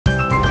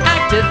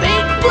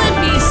Activate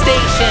Blippi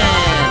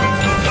Station!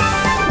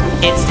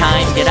 It's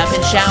time, get up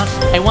and shout.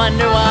 I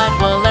wonder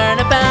what we'll learn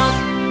about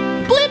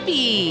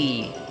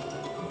Blippi!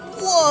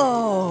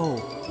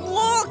 Whoa!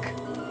 Look!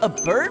 A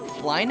bird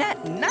flying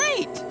at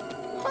night!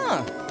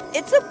 Huh,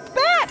 it's a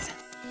bat!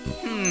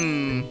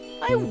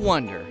 I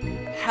wonder,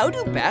 how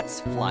do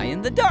bats fly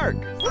in the dark?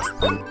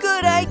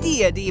 Good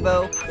idea,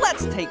 D.Bo.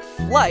 Let's take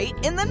flight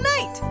in the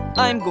night.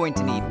 I'm going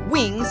to need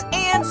wings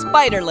and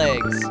spider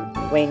legs.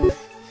 Wings,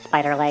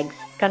 spider legs,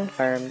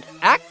 confirmed.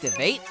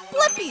 Activate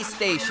Blippi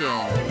Station.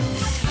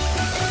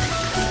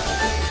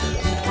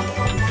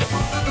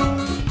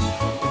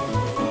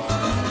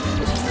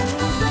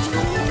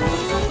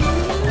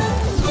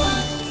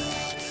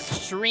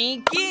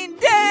 Shrinking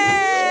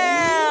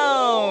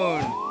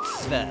down!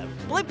 The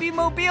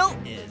Blippi-mobile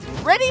is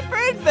ready for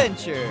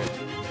adventure.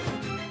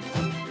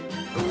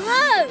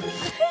 Whoa!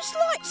 Whose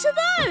lights are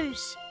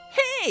those?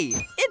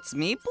 Hey, it's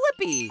me,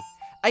 Blippi.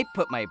 I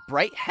put my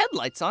bright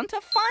headlights on to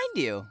find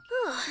you.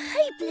 Oh,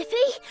 hey,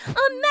 Blippi.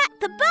 I'm Matt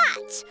the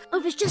Bat. I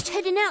was just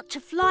heading out to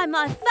fly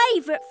my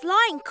favourite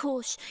flying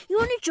course. You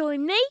want to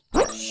join me?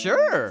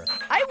 Sure.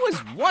 I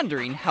was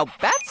wondering how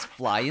bats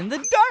fly in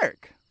the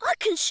dark. I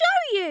can show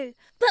you.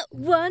 But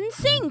one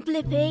thing,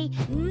 Blippi.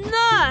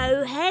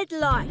 No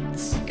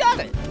headlights.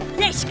 Got it.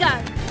 Let's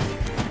go.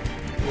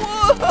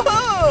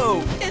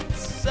 Whoa!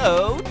 It's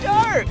so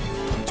dark.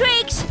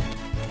 Twigs!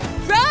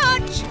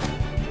 Raj!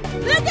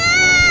 Look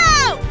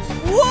out!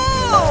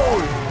 Whoa!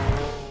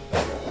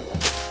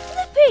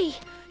 Blippi,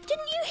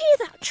 didn't you hear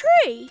that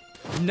tree?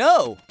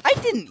 No, I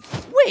didn't.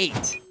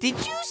 Wait, did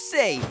you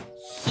say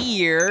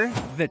hear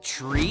the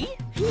tree?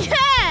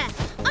 Yeah!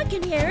 I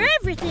can hear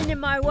everything in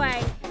my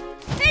way.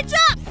 Heads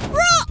up!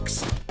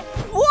 Rocks!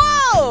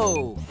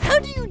 Whoa! How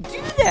do you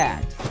do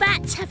that?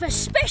 Bats have a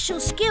special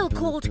skill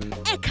called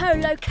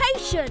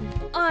echolocation.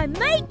 I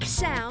make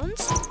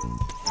sounds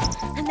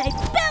and they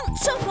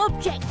bounce off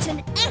objects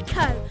and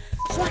echo,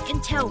 so I can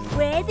tell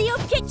where the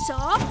objects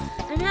are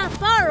and how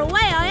far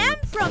away I am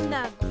from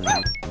them.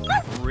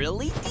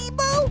 Really,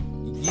 D.Bo?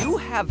 You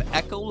have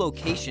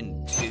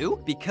echolocation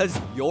too? Because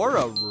you're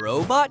a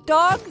robot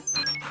dog?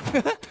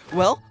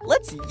 Well,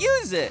 let's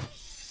use it.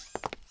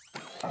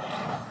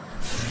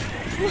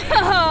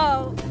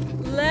 Whoa!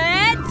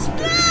 Let's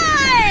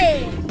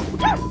fly!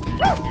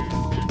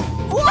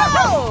 Whoa!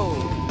 Whoa!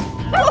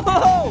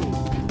 Whoa!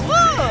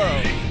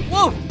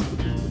 Whoa!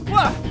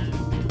 Whoa!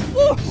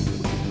 Whoa!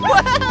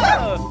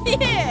 Whoa!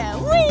 Yeah,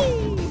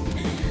 whee!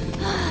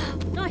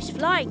 Nice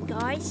flying,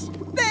 guys.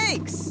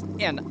 Thanks!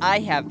 And I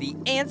have the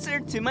answer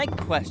to my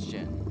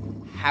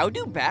question. How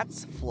do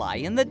bats fly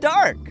in the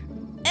dark?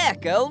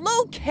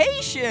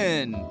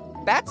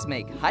 Echolocation! Bats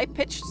make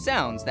high-pitched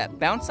sounds that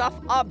bounce off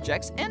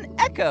objects and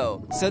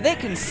echo, so they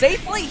can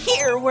safely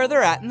hear where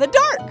they're at in the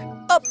dark.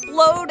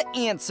 Upload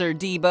answer,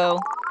 D.Bo.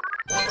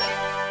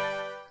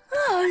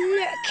 Oh,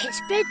 look,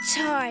 it's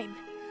bedtime.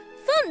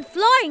 Fun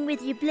flying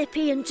with you,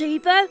 Blippi and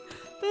D.Bo.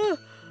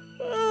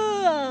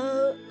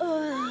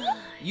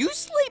 You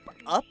sleep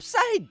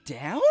upside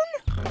down?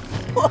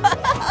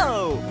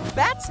 Whoa!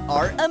 Bats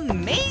are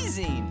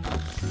amazing!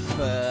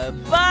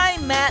 Bye-bye,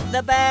 Matt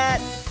the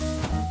Bat!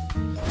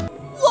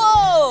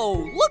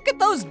 Whoa! Look at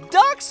those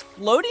ducks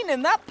floating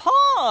in that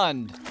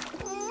pond!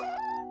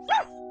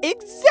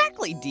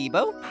 Exactly,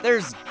 D.Bo.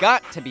 There's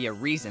got to be a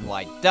reason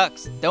why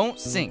ducks don't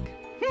sink.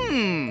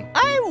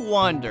 I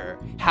wonder,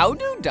 how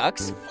do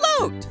ducks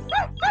float?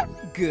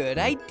 Good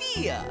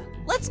idea.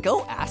 Let's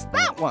go ask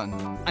that one.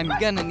 I'm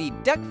gonna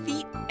need duck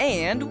feet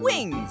and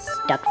wings.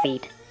 Duck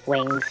feet,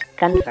 wings,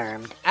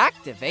 confirmed.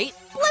 Activate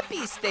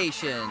Blippi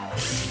Station.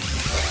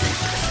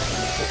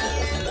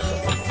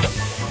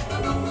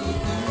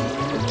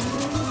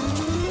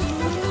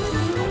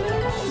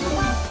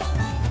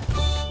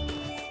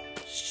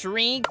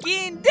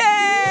 Shrinking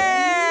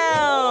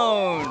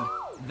down!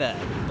 The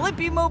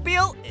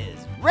Blippi-mobile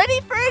is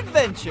ready for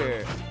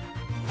adventure.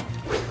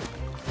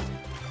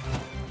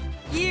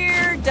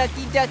 Here,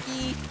 ducky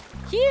ducky.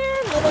 Here,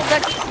 little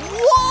ducky.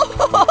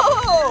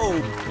 Whoa!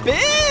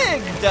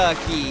 Big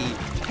ducky!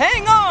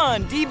 Hang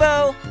on,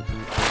 D.Bo.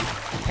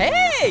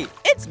 Hey,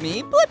 it's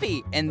me,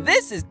 Blippi, and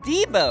this is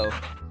D.Bo.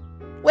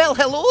 Well,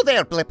 hello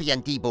there, Blippi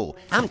and D.Bo.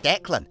 I'm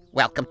Declan.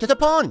 Welcome to the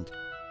pond.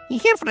 You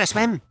here for a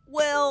swim?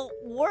 Well,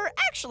 we're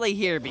actually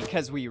here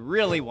because we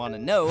really want to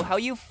know how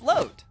you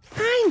float.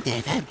 I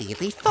never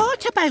really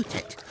thought about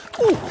it.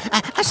 Oh,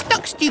 us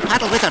ducks do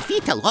paddle with our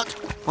feet a lot.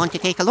 Want to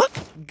take a look?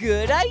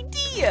 Good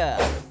idea.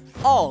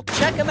 I'll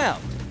check them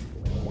out.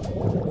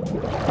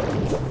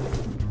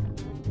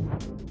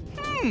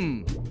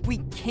 We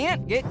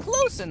can't get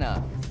close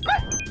enough.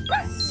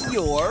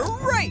 You're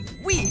right.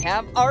 We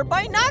have our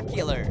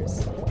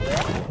binoculars.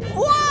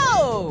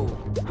 Whoa!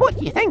 What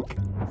do you think?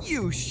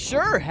 You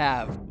sure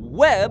have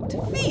webbed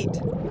feet.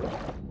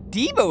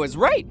 D.Bo is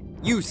right.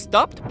 You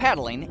stopped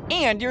paddling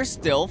and you're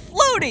still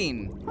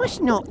floating.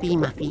 Must not be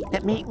my feet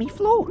that make me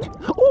float.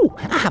 Oh,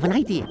 I have an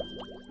idea.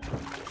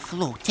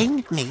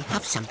 Floating may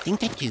have something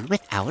to do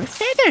with our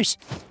feathers.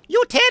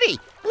 Yo, Terry,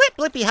 let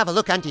Blippi have a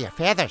look under your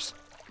feathers.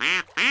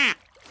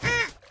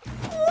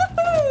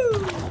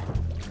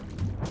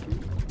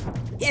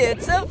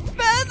 It's a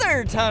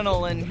feather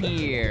tunnel in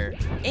here.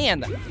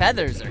 And the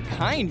feathers are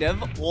kind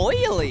of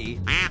oily.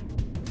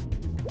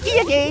 See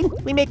again,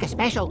 we make a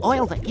special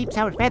oil that keeps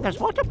our feathers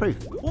waterproof.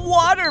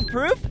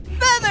 Waterproof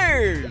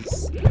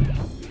feathers!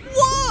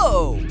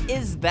 Whoa!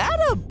 Is that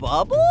a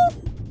bubble?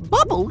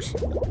 Bubbles?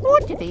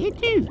 What do they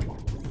do?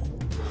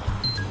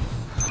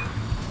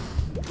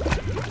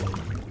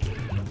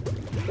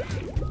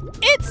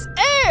 It's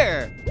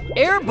air!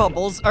 Air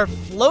bubbles are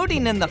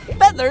floating in the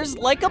feathers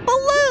like a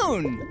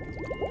balloon.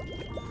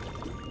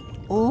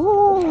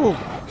 Oh,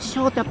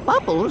 so the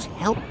bubbles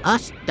help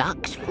us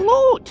ducks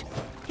float.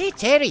 Hey,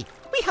 Terry,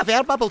 we have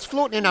air bubbles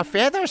floating in our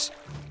feathers.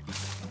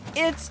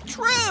 It's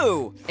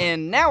true!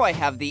 And now I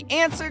have the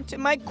answer to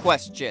my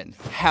question.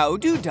 How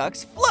do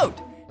ducks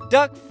float?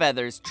 Duck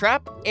feathers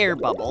trap air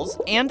bubbles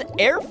and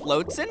air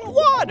floats in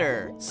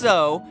water.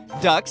 So,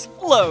 ducks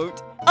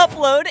float.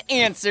 Upload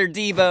answer,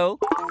 D.Bo.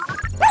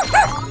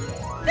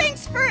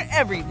 Thanks for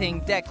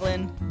everything,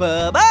 Declan.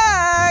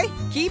 Bye-bye!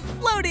 Keep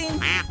floating.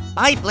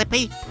 Bye,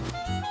 Blippi.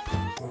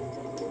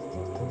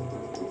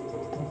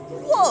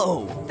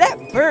 Whoa,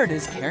 that bird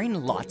is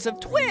carrying lots of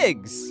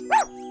twigs.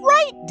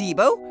 Right,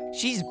 D.Bo.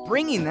 She's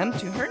bringing them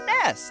to her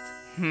nest.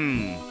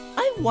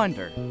 I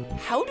wonder,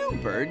 how do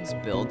birds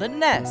build a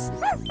nest?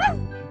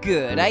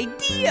 Good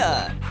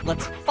idea.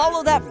 Let's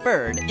follow that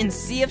bird and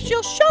see if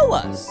she'll show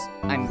us.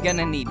 I'm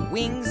gonna need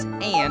wings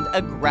and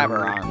a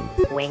grabber arm.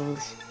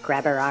 Wings,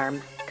 grabber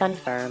arm,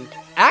 confirmed.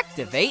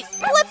 Activate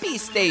Blippi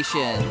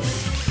Station.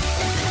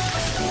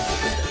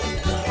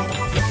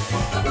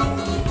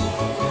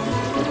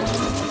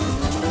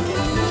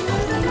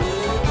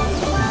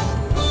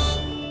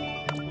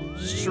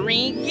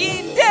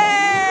 Shrinking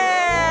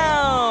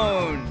down!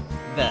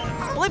 The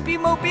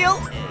Blippi-mobile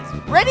is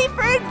ready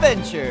for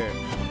adventure.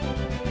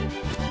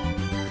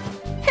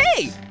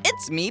 Hey,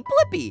 it's me,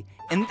 Blippi,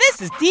 and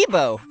this is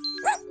D.Bo.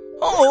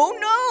 Oh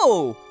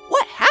no!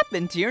 What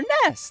happened to your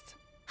nest?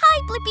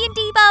 Hi, Blippi and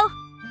D.Bo.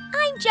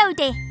 I'm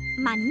Jody.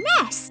 My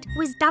nest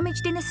was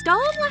damaged in a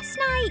storm last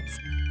night.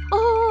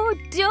 Oh,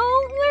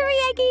 don't worry,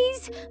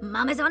 Eggies.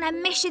 Mama's on a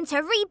mission to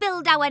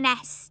rebuild our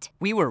nest.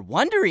 We were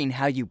wondering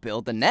how you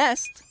build a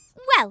nest.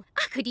 Well,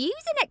 I could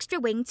use an extra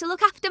wing to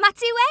look after my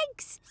 2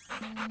 eggs.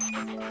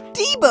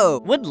 D.Bo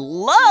would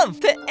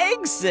love to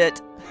egg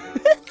sit.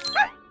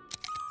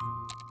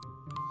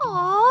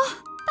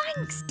 Aw,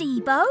 thanks,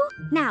 D.Bo.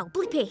 Now,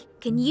 Blippi,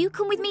 can you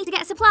come with me to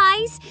get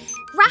supplies?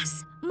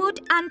 Grass,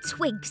 mud and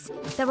twigs.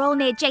 They're all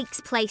near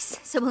Jake's place,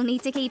 so we'll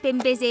need to keep him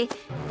busy.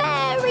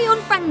 Very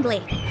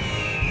unfriendly.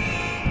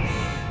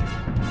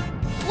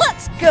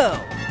 Let's go!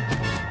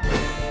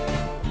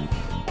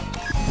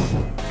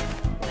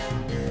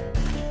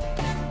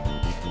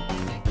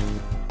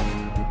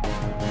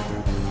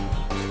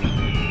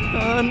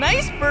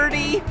 Nice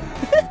birdie!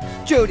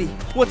 Jody,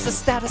 what's the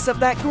status of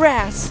that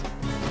grass?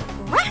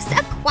 Grass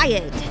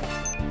acquired.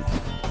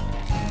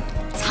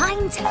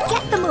 Time to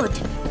get the mud.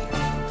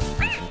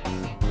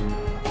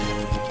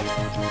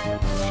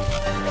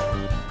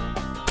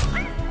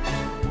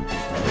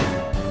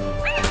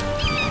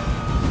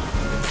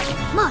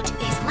 Mud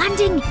is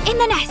landing in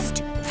the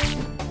nest.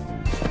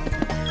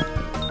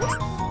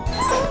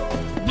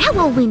 Now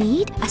all we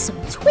need are some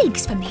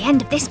twigs from the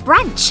end of this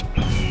branch.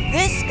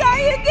 This guy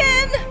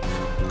again?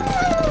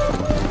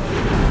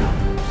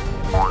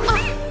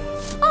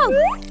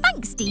 Oh,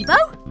 thanks, D.Bo.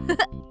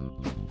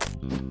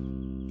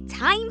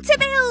 Time to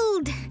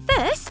build.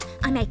 First,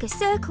 I make a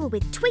circle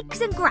with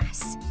twigs and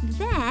grass.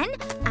 Then,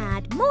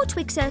 add more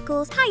twig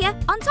circles higher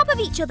on top of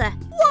each other.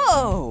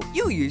 Whoa!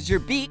 You use your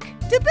beak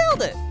to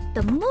build it.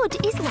 The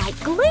mud is like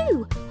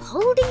glue,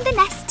 holding the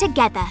nest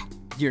together.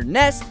 Your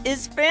nest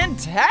is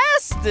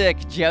fantastic,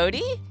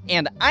 Jody.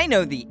 And I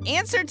know the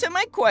answer to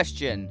my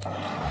question.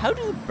 How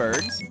do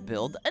birds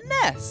build a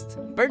nest?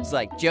 Birds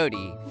like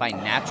Jody find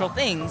natural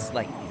things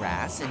like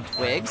grass and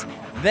twigs,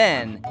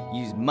 then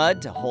use mud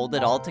to hold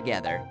it all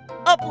together.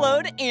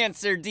 Upload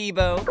answer,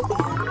 D.Bo.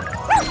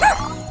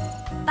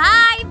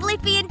 Bye,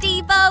 Blippi and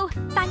D.Bo.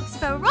 Thanks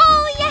for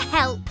all your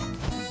help.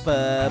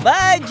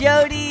 Bye-bye,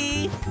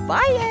 Jody.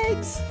 Bye,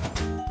 eggs.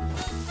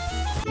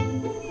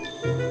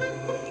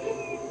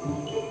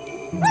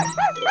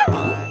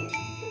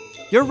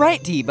 You're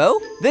right, D.Bo.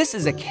 This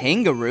is a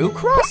kangaroo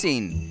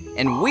crossing,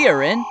 and we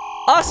are in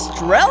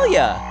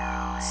Australia.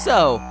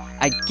 So,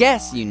 I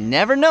guess you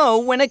never know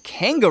when a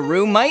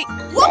kangaroo might,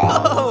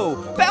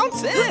 whoa,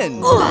 bounce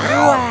in.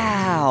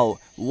 Wow,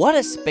 what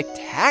a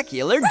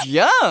spectacular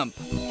jump.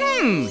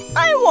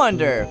 I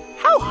wonder,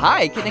 how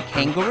high can a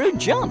kangaroo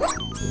jump?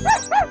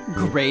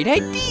 Great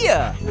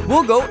idea.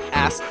 We'll go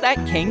ask that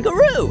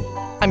kangaroo.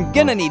 I'm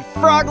gonna need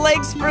frog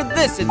legs for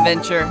this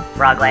adventure.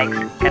 Frog legs,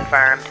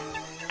 confirmed.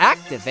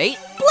 Activate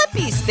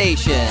Blippi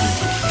Station.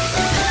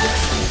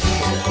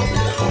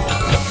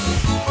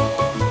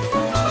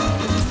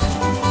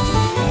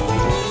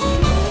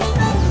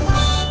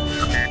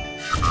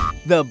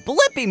 The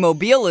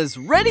Blippi-mobile is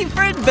ready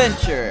for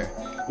adventure.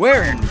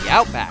 We're in the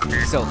outback,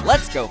 so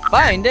let's go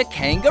find a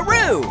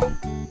kangaroo.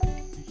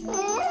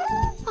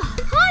 Oh,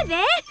 hi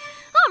there.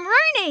 I'm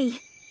Rooney.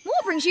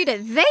 What brings you to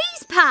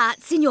these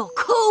parts in your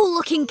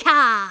cool-looking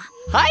car?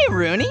 Hi,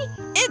 Rooney.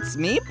 It's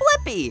me,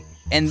 Blippi.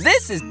 And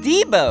this is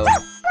D.Bo.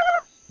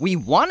 We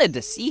wanted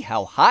to see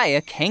how high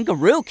a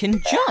kangaroo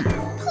can jump.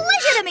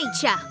 Pleasure to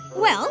meet ya.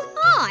 Well,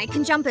 I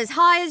can jump as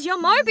high as your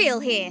mobile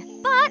here,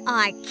 but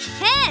I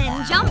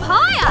can jump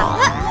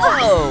higher.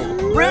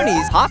 Whoa!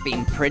 Rooney's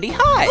hopping pretty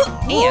high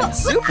and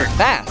super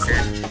fast.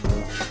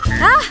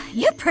 Ah,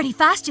 you're pretty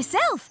fast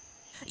yourself.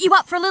 You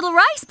up for a little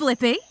race,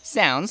 Blippi?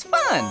 Sounds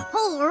fun.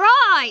 All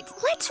right,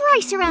 let's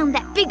race around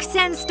that big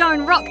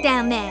sandstone rock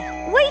down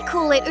there. We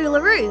call it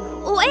Uluru,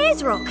 or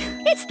Ayers Rock.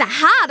 It's the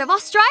heart of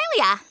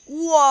Australia.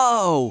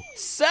 Whoa!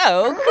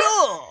 So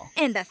cool!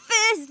 And the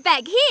first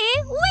bag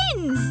here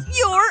wins.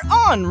 You're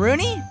on,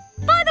 Rooney.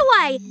 By the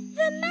way,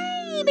 there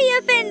may be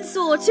a fence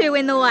or two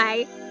in the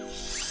way.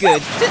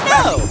 Good to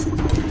know.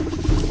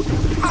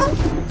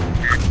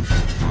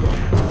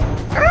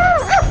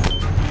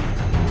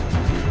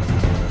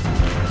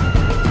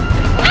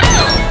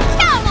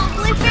 Come on,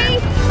 Blippi,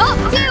 up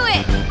to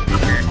it.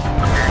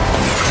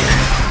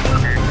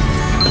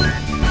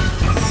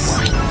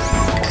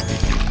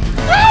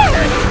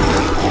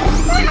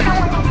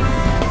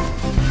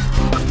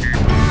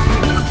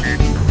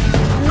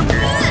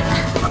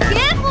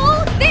 Careful,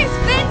 this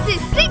fence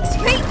is 6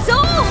 feet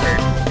tall.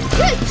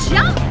 Good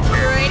jump.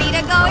 Ready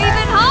to go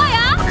even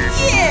higher?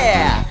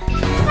 Yeah!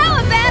 How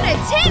about a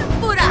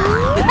 10-footer?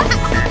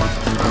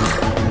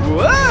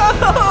 Whoa!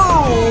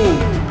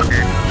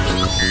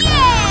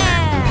 Yeah!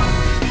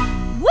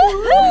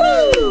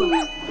 Woohoo!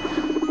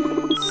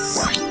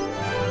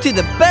 To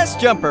the best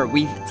jumper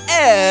we've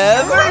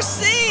ever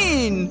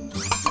seen!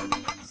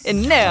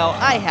 And now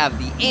I have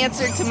the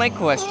answer to my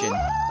question.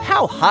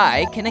 How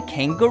high can a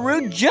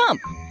kangaroo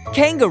jump?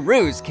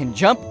 Kangaroos can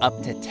jump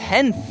up to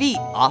 10 feet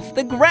off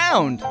the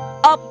ground.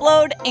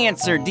 Upload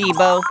answer,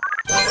 D.Bo.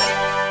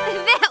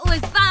 That was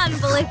fun,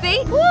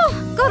 Blippi.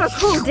 Whew, gotta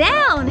cool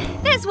down.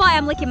 That's why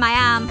I'm licking my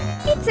arm.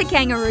 It's a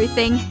kangaroo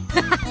thing.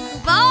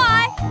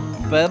 Bye.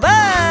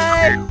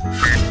 Bye-bye!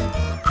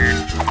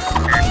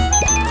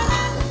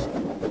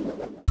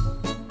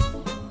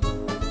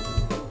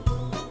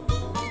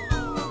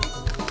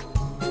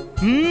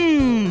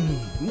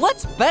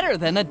 What's better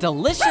than a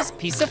delicious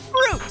piece of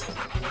fruit?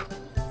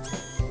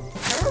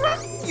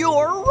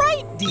 You're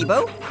right,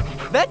 D.Bo.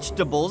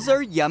 Vegetables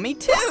are yummy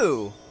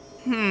too.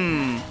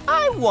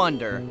 I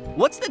wonder,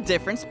 what's the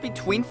difference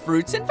between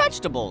fruits and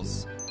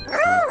vegetables?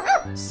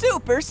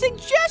 Super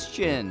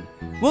suggestion!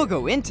 We'll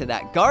go into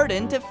that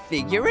garden to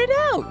figure it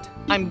out.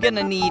 I'm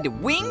gonna need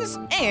wings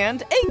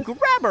and a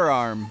grabber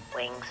arm.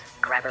 Wings,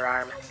 grabber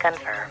arm,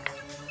 confirmed.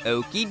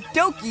 Okie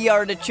dokie,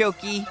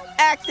 artichoke.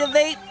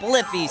 Activate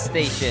Blippi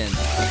Station.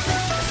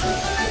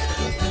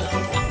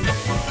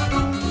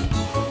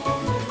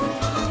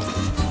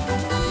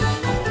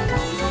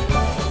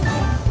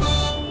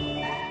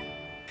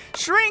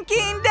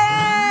 Shrinking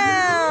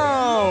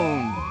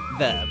down!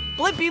 The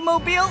Blippi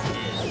Mobile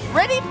is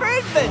ready for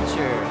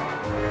adventure.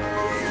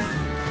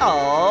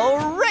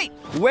 All right,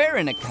 we're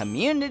in a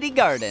community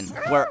garden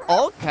where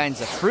all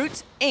kinds of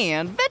fruits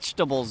and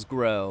vegetables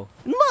grow.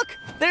 Look,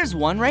 there's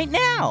one right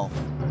now.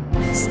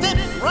 Step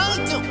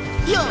right up.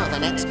 You're the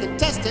next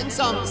contestants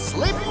on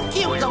Slim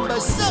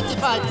Cucumber's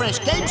Certified Fresh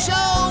Game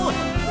Show.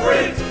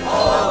 Fruit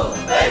or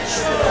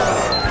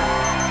vegetable?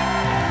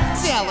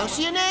 Tell us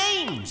your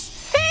names.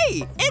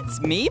 Hey, it's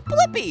me,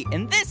 Blippi,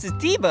 and this is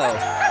D.Bo.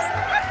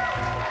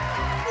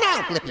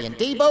 Now, Blippi and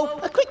D.Bo,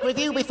 a quick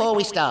review before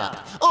we start.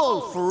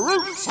 All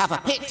fruits have a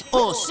pit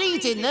or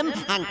seeds in them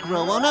and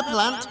grow on a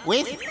plant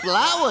with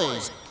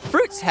flowers.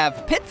 Fruits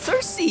have pits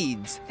or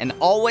seeds, and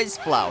always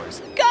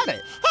flowers. Got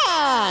it.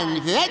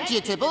 And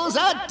vegetables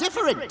are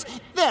different.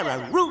 There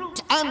are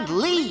root and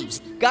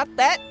leaves. Got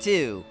that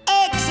too.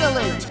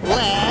 Excellent.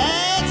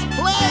 Let's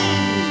play.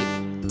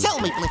 Tell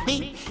me,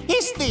 Blippi,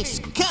 is this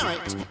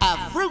carrot a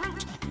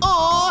fruit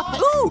or...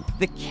 Ooh,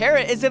 the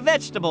carrot is a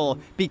vegetable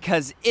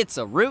because it's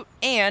a root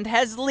and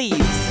has leaves.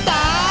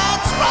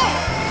 That's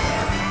right.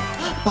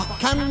 But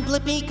can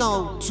Blippi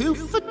go 2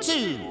 for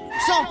 2?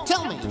 So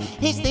tell me,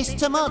 is this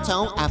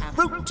tomato a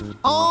fruit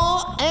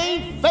or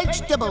a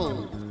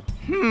vegetable?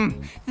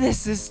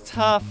 This is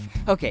tough.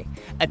 Okay,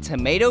 a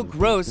tomato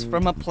grows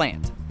from a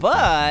plant,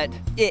 but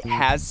it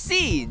has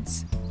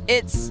seeds.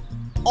 It's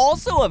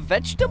also a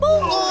vegetable?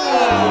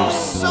 Oh,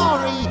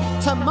 sorry.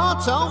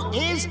 Tomato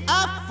is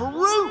a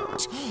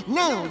fruit.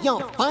 Now,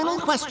 your final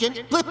question,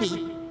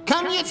 Blippi.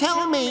 Can you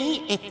tell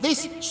me if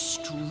this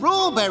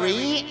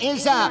strawberry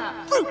is a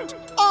fruit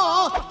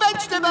or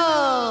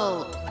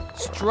vegetable?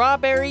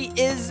 Strawberry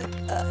is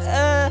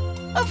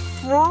a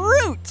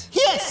fruit.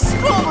 Yes,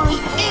 strawberry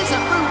is a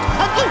fruit,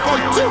 and you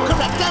gave 2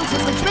 correct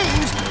answers, which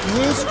means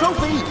this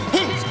trophy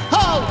is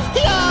all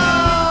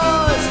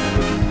yours!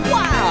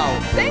 Wow,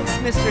 thanks,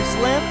 Mr.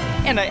 Slim.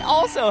 And I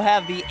also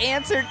have the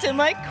answer to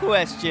my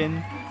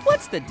question.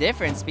 What's the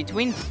difference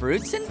between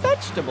fruits and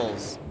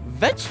vegetables?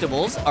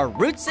 Vegetables are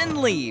roots and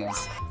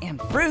leaves,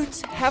 and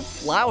fruits have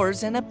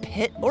flowers and a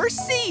pit or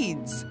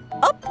seeds.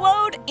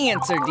 Upload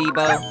answer,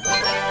 D.Bo.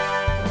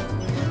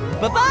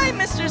 Bye-bye,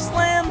 Mr.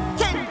 Slim.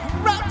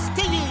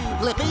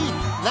 Blippi.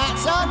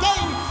 That's our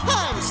game.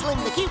 I'm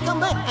Slim the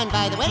Cucumber, and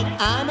by the way,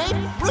 I'm a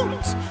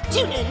fruit.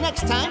 Tune in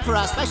next time for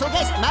our special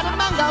guest, Madam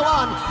Mango,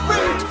 on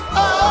Fruit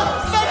or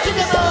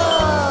Vegetable.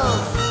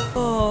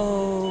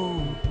 Oh.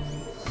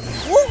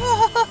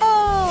 Whoa!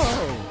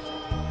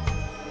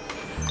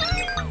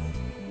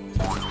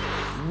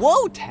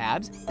 Whoa,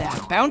 Tabs, that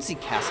bouncy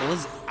castle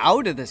is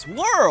out of this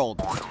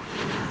world.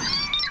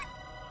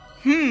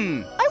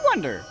 I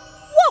wonder,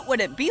 what would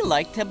it be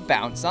like to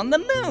bounce on the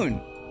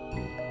moon?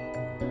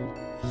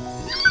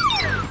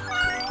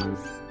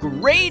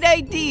 Great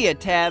idea,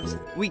 Tabs.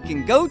 We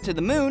can go to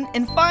the moon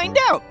and find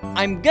out.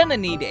 I'm gonna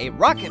need a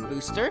rocket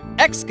booster,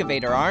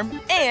 excavator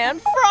arm,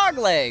 and frog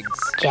legs.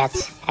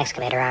 Jets,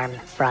 excavator arm,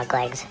 frog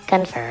legs,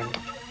 confirmed.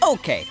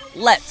 Okay,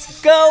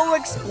 let's go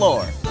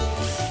explore.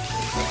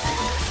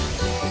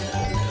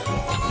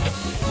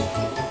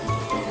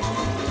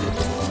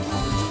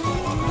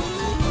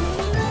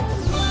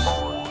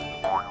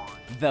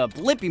 The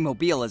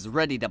Blippi-mobile is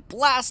ready to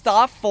blast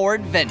off for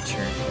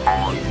adventure.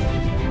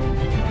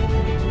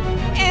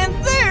 And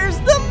there's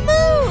the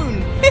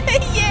moon!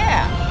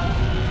 Yeah!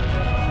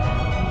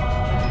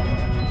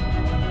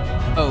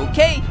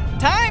 Okay,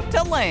 time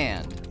to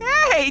land.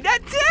 Hey, that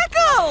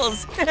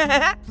tickles!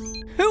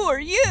 Who are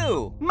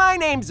you? My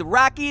name's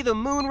Rocky the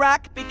Moon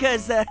Rock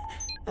because,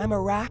 I'm a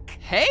rock.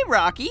 Hey,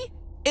 Rocky.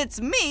 It's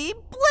me,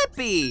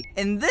 Blippi,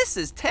 and this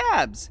is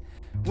Tabs.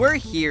 We're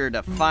here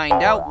to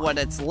find out what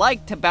it's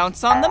like to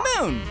bounce on the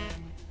moon.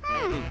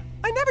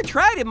 I never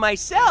tried it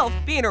myself,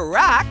 being a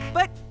rock,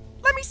 but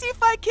let me see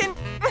if I can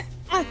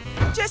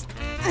just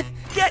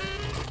get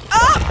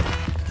up.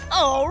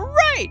 All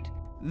right,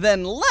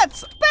 then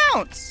let's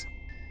bounce.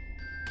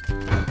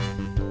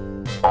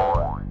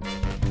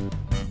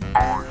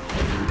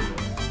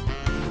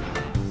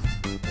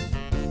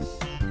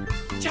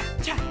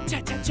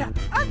 Cha-cha-cha-cha-cha.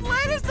 I'm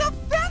light as a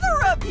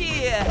feather up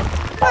here.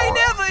 I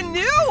never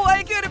knew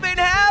I could have been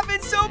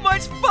having so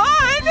much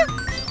fun.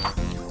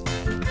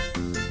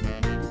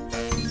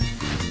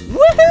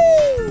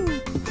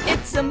 Woohoo!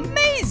 It's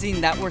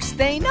amazing that we're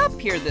staying up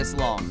here this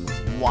long.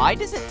 Why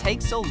does it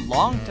take so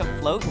long to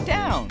float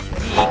down?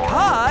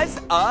 Because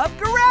of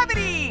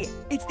gravity.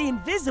 It's the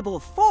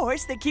invisible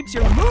force that keeps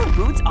your moon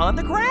boots on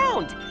the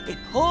ground. It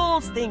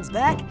pulls things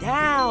back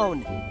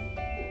down.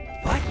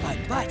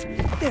 But,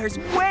 there's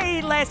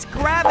way less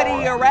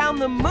gravity around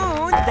the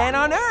moon than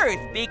on Earth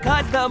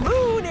because the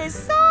moon is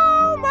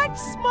so much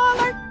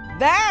smaller.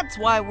 That's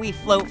why we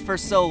float for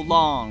so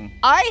long.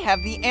 I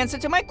have the answer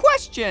to my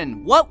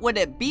question. What would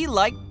it be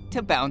like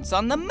to bounce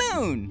on the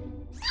moon?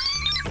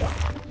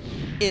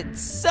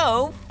 It's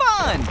so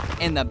fun,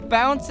 and the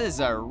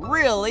bounces are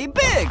really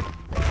big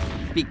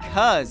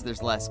because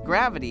there's less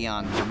gravity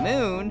on the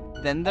moon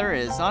than there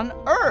is on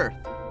Earth.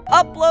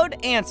 Upload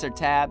answer,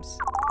 Tabs.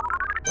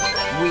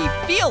 We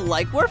feel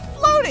like we're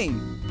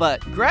floating,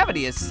 but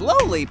gravity is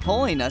slowly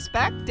pulling us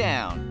back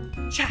down.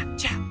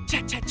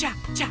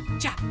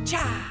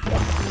 Cha-cha-cha-cha-cha-cha-cha.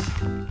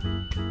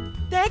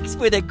 Thanks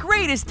for the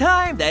greatest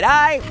time that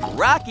I,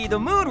 Rocky the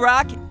Moon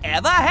Rock,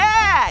 ever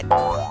had.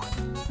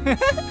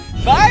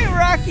 Bye,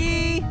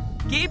 Rocky.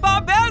 Keep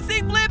on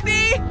bouncing,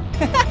 Blippi.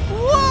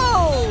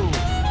 Whoa!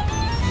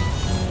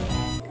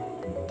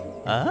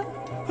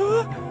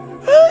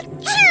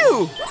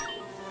 Achoo!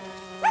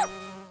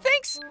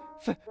 Thanks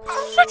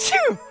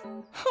Achoo!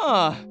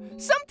 Huh,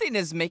 something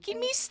is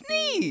making me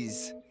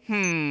sneeze.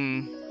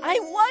 I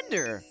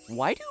wonder,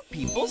 why do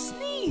people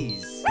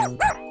sneeze?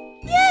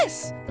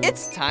 Yes,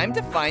 it's time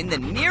to find the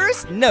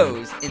nearest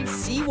nose and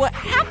see what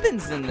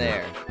happens in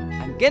there.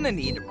 I'm gonna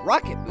need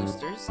rocket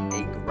boosters,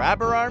 a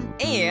grabber arm,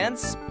 and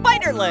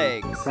spider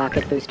legs.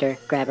 Rocket booster,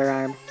 grabber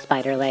arm,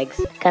 spider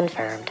legs,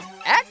 confirmed.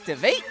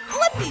 Activate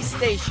Blippi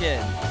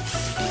Station.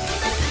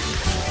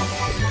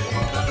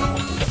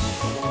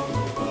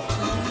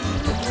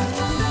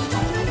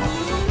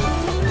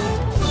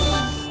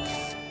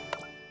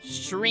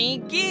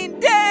 Shrinking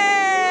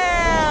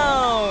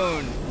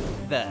down!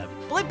 The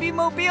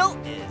Blippi-mobile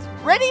is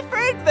ready for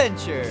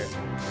adventure.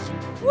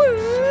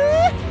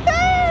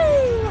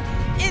 Woo-hoo!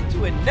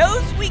 Into a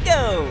nose we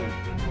go.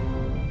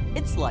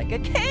 It's like a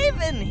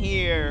cave in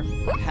here.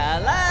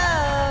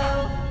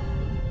 Hello?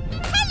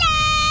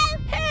 Hello!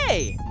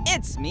 Hey,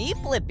 it's me,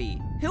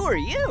 Blippi. Who are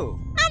you?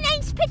 My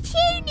name's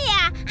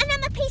Petunia, and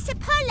I'm a piece of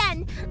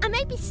pollen. I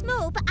may be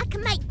small, but I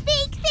can make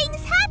big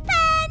things happen.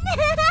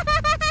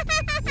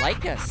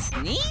 Like a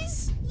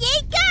sneeze?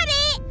 You got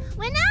it!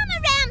 When I'm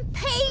around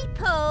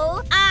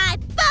people, I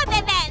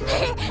bother them.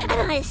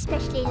 And I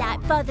especially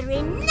like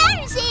bothering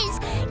noses.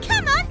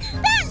 Come on,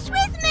 bounce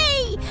with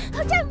me.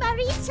 Oh, don't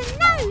worry, it's a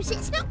nose.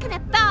 It's not gonna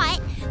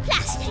bite.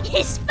 Plus,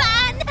 it's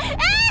fun.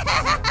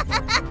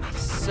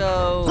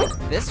 So,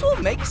 this will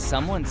make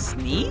someone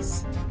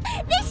sneeze?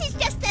 This is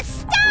just the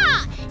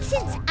start,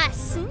 since a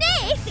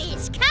sniff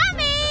is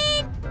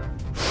coming.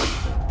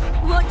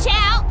 Watch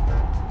out.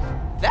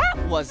 That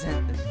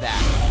wasn't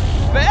that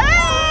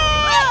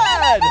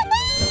bad!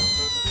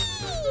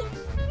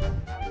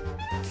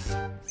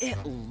 It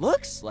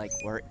looks like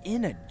we're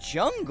in a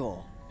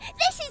jungle.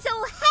 This is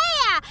all hair.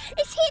 here.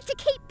 It's here to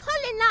keep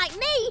pollen like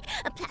me,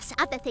 and plus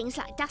other things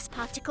like dust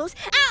particles,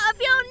 out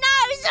of your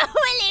nose.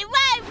 Well, it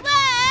won't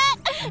work.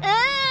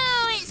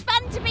 Oh, it's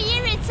fun to be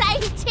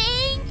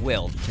irritating.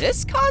 Will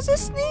this cause a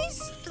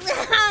sneeze?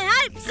 I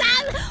hope so.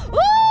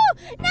 Ooh,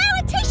 now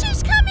a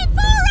tissue's coming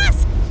for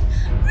us.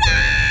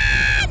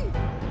 Run!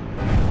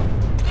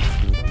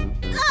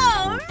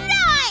 All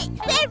right,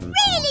 they're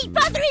really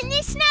bothering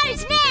this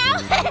nose now.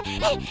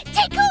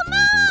 Tickle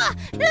more.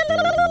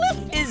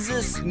 Is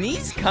a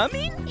sneeze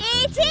coming?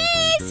 It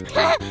is.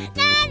 Na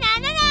na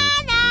na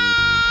na na.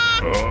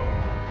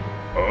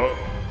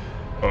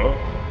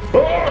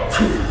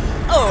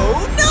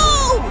 Oh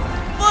no!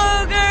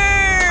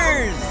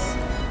 Boogers!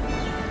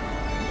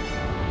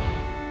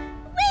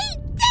 We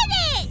did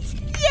it!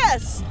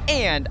 Yes!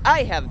 And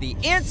I have the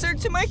answer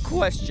to my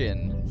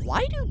question.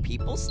 Why do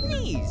people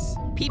sneeze?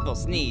 People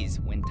sneeze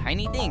when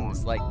tiny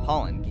things like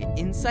pollen get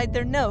inside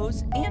their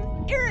nose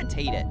and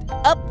irritate it.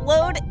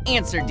 Upload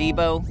answer,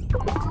 D.Bo.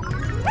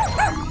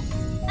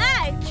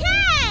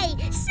 Okay,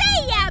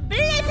 see ya,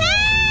 Blippi!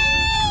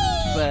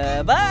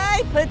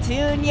 Bye-bye,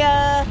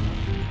 Petunia!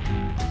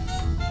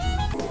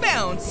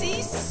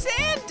 Bouncy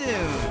sand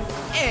dune!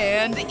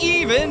 And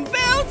even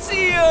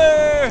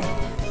bouncier!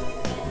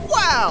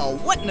 Wow,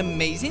 what an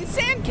amazing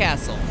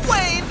sandcastle!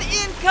 Wave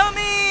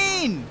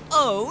incoming!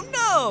 Oh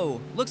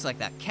no! Looks like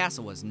that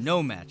castle was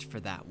no match for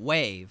that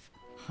wave.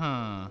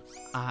 Huh,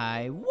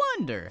 I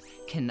wonder,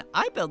 can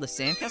I build a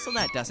sandcastle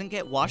that doesn't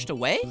get washed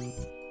away?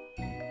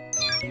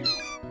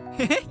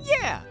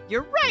 Yeah,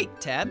 you're right,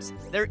 Tabs.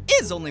 There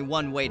is only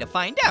one way to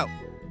find out.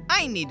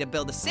 I need to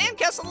build a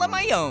sandcastle on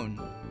my own.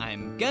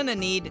 I'm gonna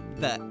need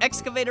the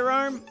excavator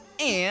arm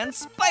and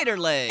spider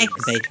legs.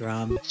 Excavator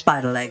arm,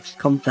 spider legs,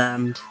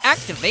 confirmed.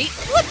 Activate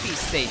Blippi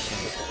Station.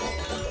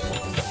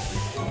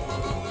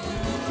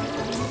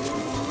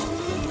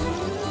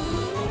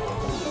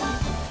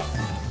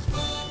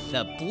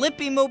 The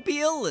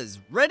Blippi-mobile is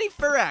ready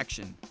for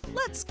action.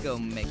 Let's go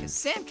make a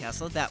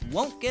sandcastle that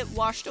won't get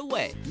washed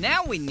away.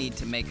 Now we need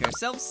to make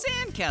ourselves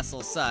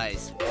sandcastle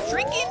size.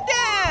 Shrinking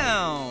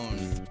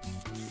down.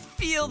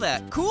 Feel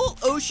that cool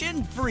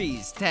ocean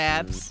breeze,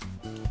 Tabs.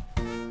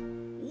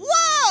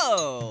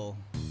 Whoa!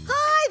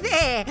 Hi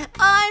there,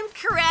 I'm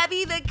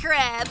Krabby the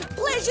Crab.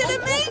 Pleasure to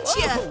meet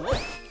you.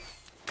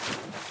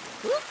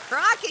 Ooh,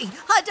 crikey,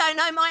 I don't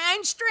know my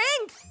own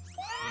strength.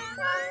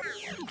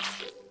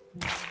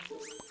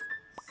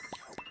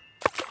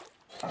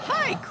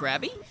 Hi,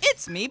 Krabby.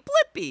 It's me,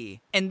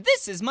 Blippi. And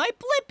this is my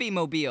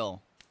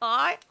Blippi-mobile.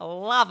 I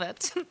love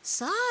it.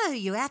 So,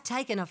 you out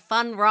taking a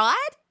fun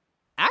ride?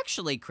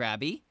 Actually,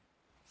 Krabby,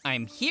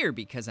 I'm here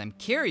because I'm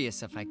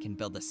curious if I can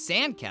build a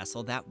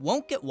sandcastle that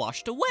won't get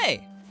washed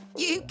away.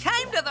 You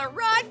came to the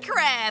right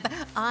crab.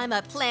 I'm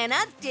a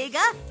planner, digger,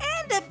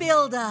 and a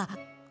builder.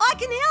 I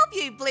can help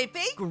you,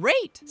 Blippi.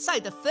 Great. So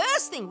the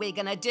first thing we're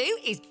gonna do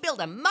is build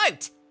a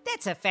moat.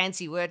 That's a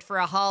fancy word for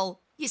a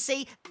hole. You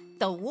see,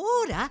 the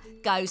water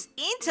goes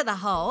into the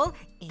hole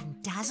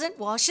and doesn't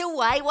wash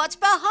away what's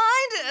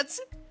behind it.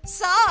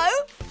 So,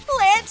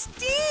 let's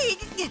dig.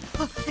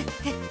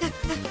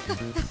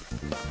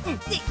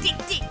 Dig, dig,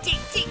 dig, dig,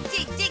 dig,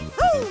 dig, dig.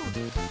 Woo!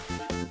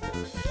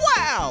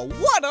 Wow,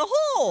 what a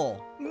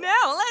hole!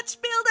 Now let's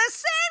build a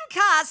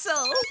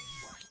sandcastle.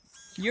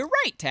 You're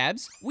right,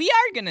 Tabs. We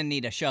are gonna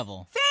need a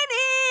shovel.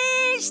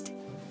 Finished!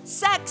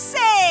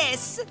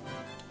 Success!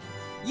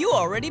 You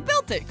already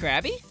built it,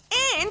 Krabby.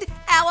 And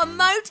our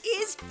moat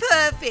is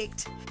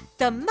perfect.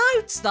 The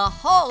moat's the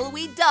hole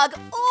we dug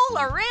all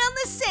around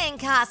the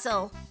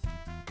sandcastle.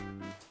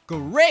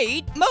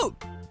 Great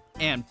moat!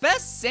 And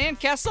best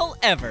sandcastle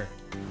ever.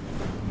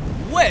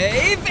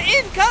 Wave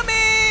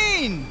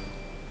incoming!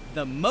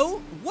 The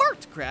moat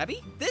worked,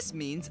 Krabby. This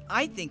means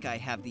I think I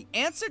have the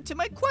answer to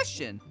my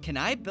question. Can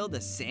I build a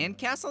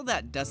sandcastle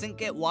that doesn't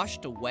get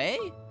washed away?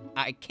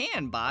 I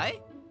can by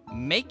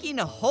making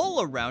a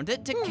hole around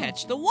it to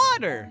catch the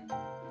water.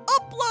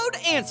 Upload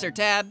answer,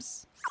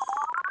 Tabs.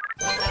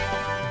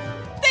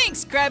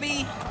 Thanks,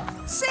 Krabby.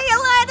 See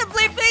you later,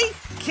 Blippi.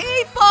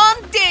 Keep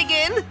on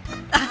digging.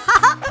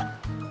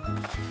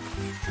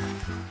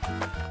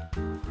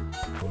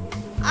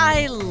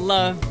 I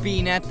love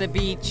being at the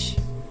beach.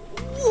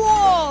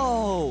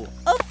 Whoa!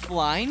 A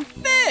flying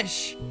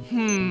fish!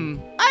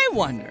 I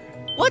wonder,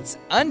 what's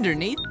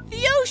underneath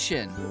the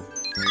ocean?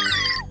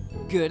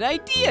 Good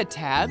idea,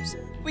 Tabs.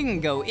 We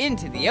can go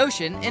into the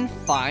ocean and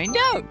find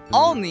out.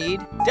 I'll need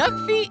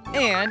duck feet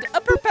and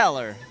a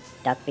propeller.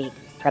 Duck feet,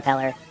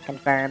 propeller,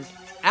 confirmed.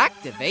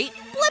 Activate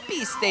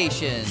Blippi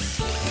Station.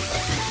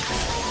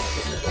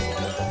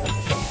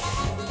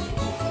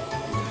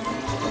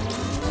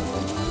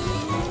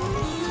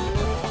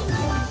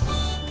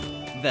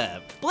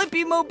 The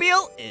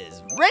Blippi-mobile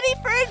is ready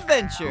for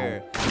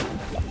adventure.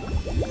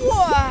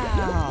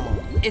 Wow!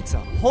 It's a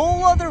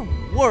whole other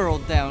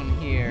world down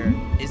here.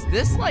 Is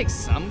this like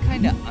some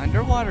kind of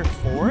underwater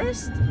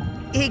forest?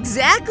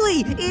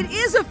 Exactly! It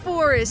is a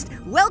forest.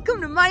 Welcome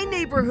to my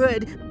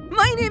neighborhood.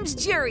 My name's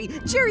Jerry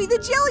the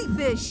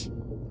jellyfish.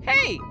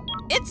 Hey,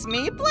 it's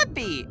me,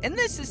 Blippi, and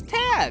this is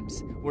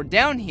Tabs. We're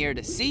down here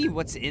to see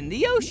what's in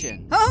the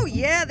ocean. Oh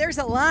yeah, there's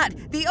a lot.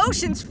 The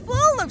ocean's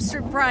full of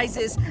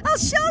surprises. I'll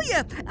show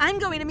you. I'm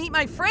going to meet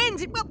my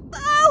friends. Well,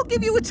 I'll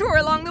give you a tour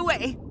along the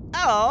way.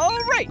 All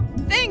right,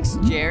 thanks,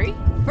 Jerry.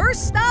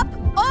 First stop,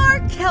 our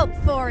kelp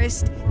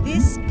forest.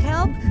 This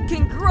kelp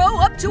can grow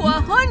up to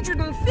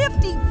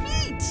 150 feet.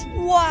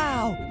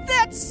 Wow,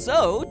 that's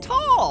so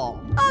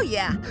tall. Oh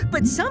yeah,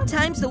 but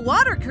sometimes the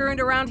water current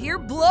around here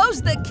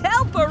blows the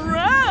kelp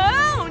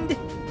around.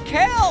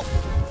 Kelp!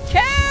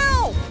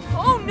 Kelp!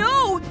 Oh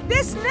no,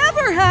 this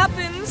never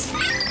happens.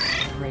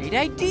 Great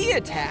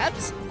idea,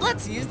 Tabs.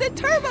 Let's use the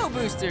turbo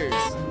boosters.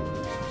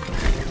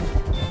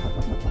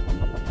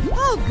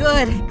 Oh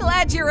good,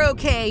 glad you're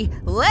okay.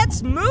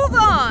 Let's move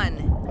on.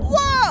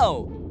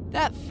 Whoa!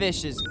 That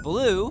fish is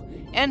blue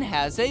and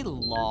has a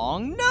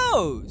long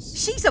nose.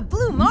 She's a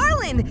blue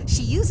marlin.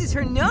 She uses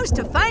her nose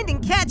to find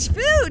and catch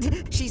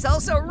food. She's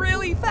also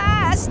really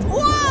fast.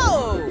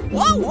 Whoa!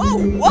 Whoa, whoa,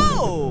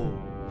 whoa!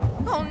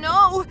 Oh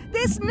no,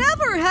 this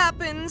never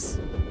happens.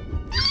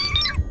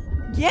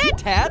 Yeah,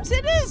 Tabs,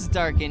 it is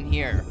dark in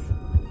here.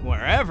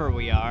 Wherever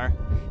we are.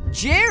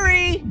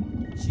 Jerry!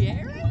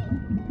 Jerry?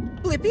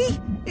 Blippi,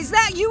 is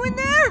that you in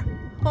there?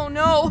 Oh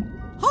no,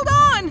 hold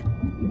on.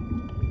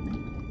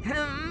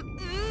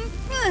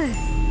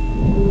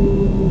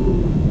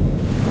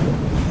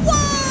 Whoa!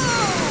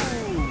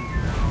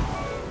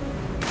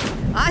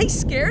 I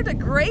scared a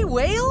gray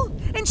whale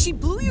and she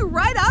blew you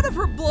right out of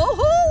her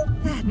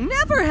blowhole? That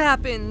never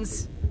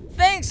happens.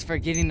 Thanks for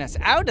getting us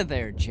out of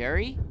there,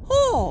 Jerry.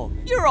 Oh,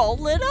 you're all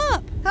lit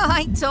up.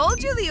 I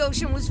told you the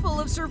ocean was full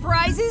of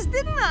surprises,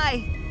 didn't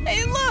I?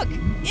 Hey, look,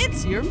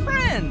 it's your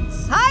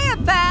friends. Hiya,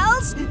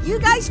 pals. You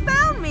guys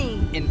found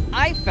me. And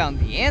I found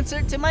the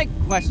answer to my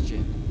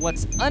question.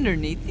 What's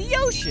underneath the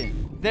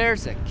ocean?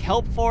 There's a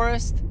kelp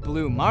forest,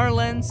 blue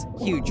marlins,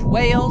 huge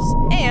whales,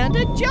 and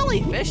a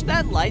jellyfish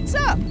that lights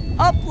up.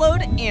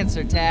 Upload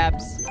answer,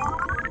 Tabs.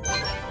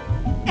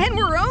 And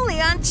we're only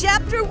on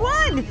chapter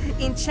 1.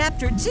 In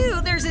chapter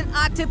 2, there's an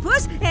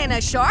octopus and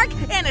a shark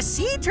and a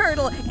sea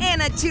turtle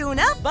and a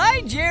tuna.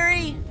 Bye,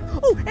 Jerry.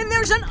 Oh, and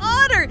there's an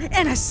otter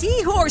and a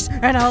seahorse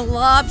and a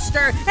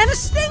lobster and a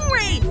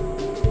stingray.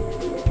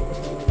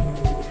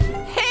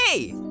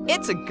 Hey,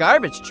 it's a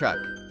garbage truck.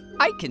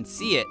 I can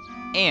see it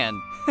and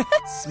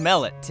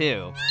smell it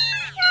too.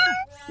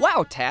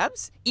 Wow,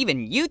 Tabs,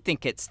 even you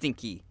think it's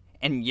stinky.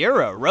 And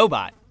you're a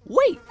robot.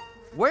 Wait,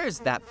 where's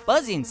that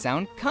buzzing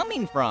sound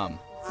coming from?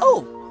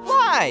 Oh,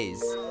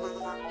 flies!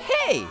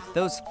 Hey,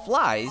 those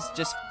flies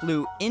just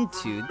flew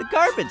into the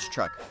garbage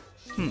truck.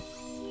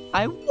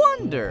 I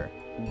wonder,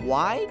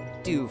 why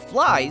do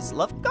flies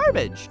love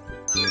garbage?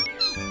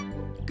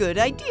 Good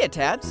idea,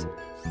 Tabs.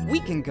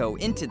 We can go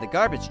into the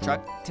garbage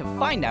truck to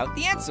find out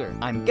the answer.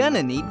 I'm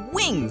gonna need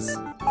wings.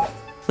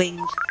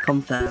 Wings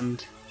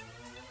confirmed.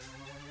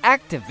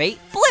 Activate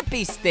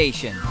Blippi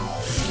Station.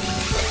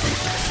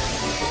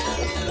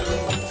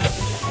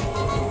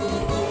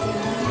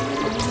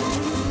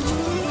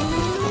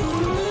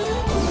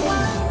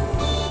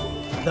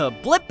 The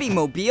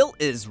Blippi-mobile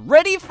is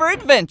ready for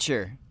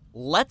adventure.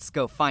 Let's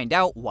go find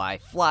out why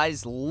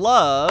flies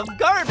love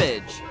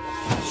garbage.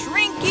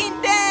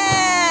 Shrinking down!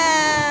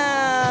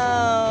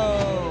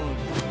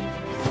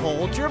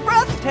 Hold your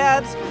breath,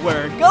 Tabs.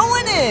 We're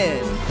going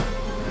in.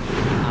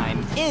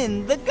 I'm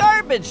in the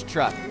garbage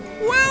truck.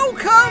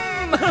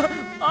 Welcome!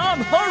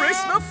 I'm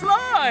Horace the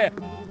Fly.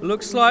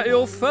 Looks like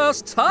your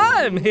first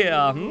time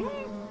here.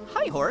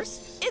 Hi,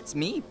 Horace. It's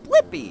me,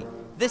 Blippi.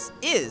 This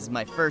is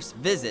my first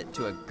visit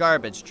to a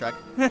garbage truck.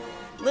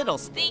 Little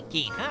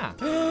stinky, huh?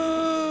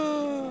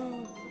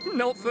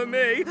 Not for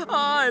me.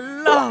 I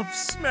love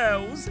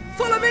smells.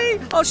 Follow me.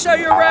 I'll show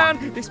you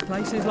around. This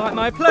place is like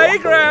my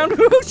playground.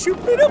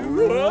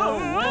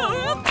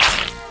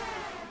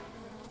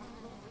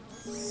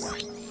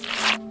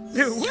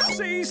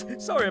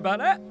 Whoopsies. Sorry about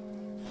that.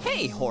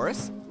 Hey,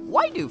 Horace.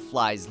 Why do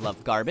flies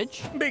love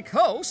garbage?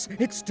 Because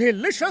it's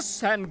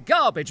delicious and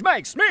garbage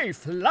makes me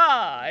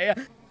fly.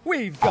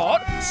 We've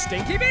got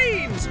stinky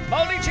beans,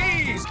 moldy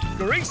cheese,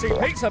 greasy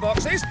pizza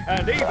boxes,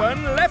 and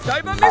even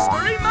leftover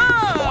mystery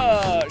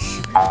mush.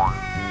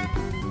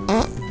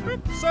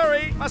 Oops,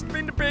 sorry, must have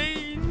been the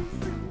beans.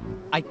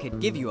 I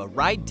could give you a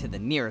ride to the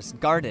nearest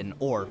garden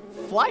or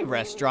fly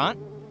restaurant.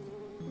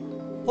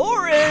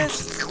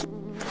 Horace!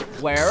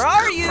 Where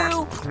are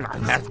you?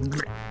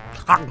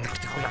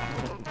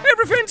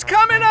 Everything's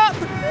coming up!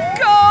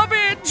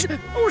 Garbage!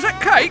 Oh, was that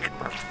cake?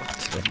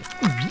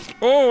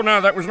 Oh,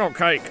 no, that was not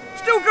cake.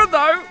 Still good,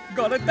 though.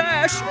 Gotta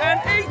dash and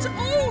eat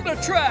all the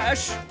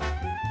trash.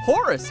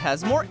 Horace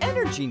has more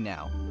energy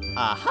now.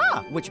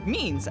 Aha! Which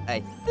means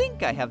I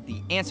think I have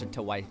the answer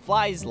to why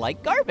flies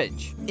like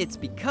garbage. It's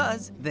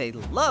because they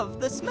love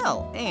the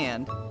smell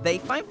and they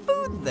find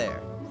food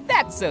there.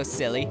 That's so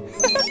silly.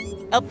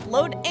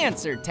 Upload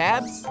answer,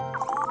 Tabs.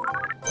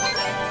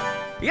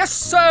 Yes,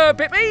 sir,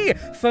 Blippi.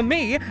 For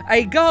me,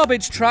 a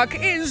garbage truck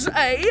is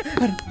a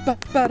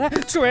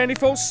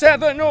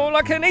 24/7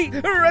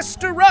 all-I-can-eat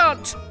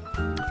restaurant.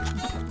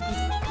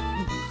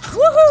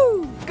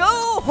 Woohoo!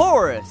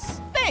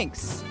 Horace.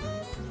 Thanks.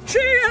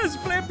 Cheers,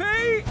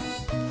 Blippi!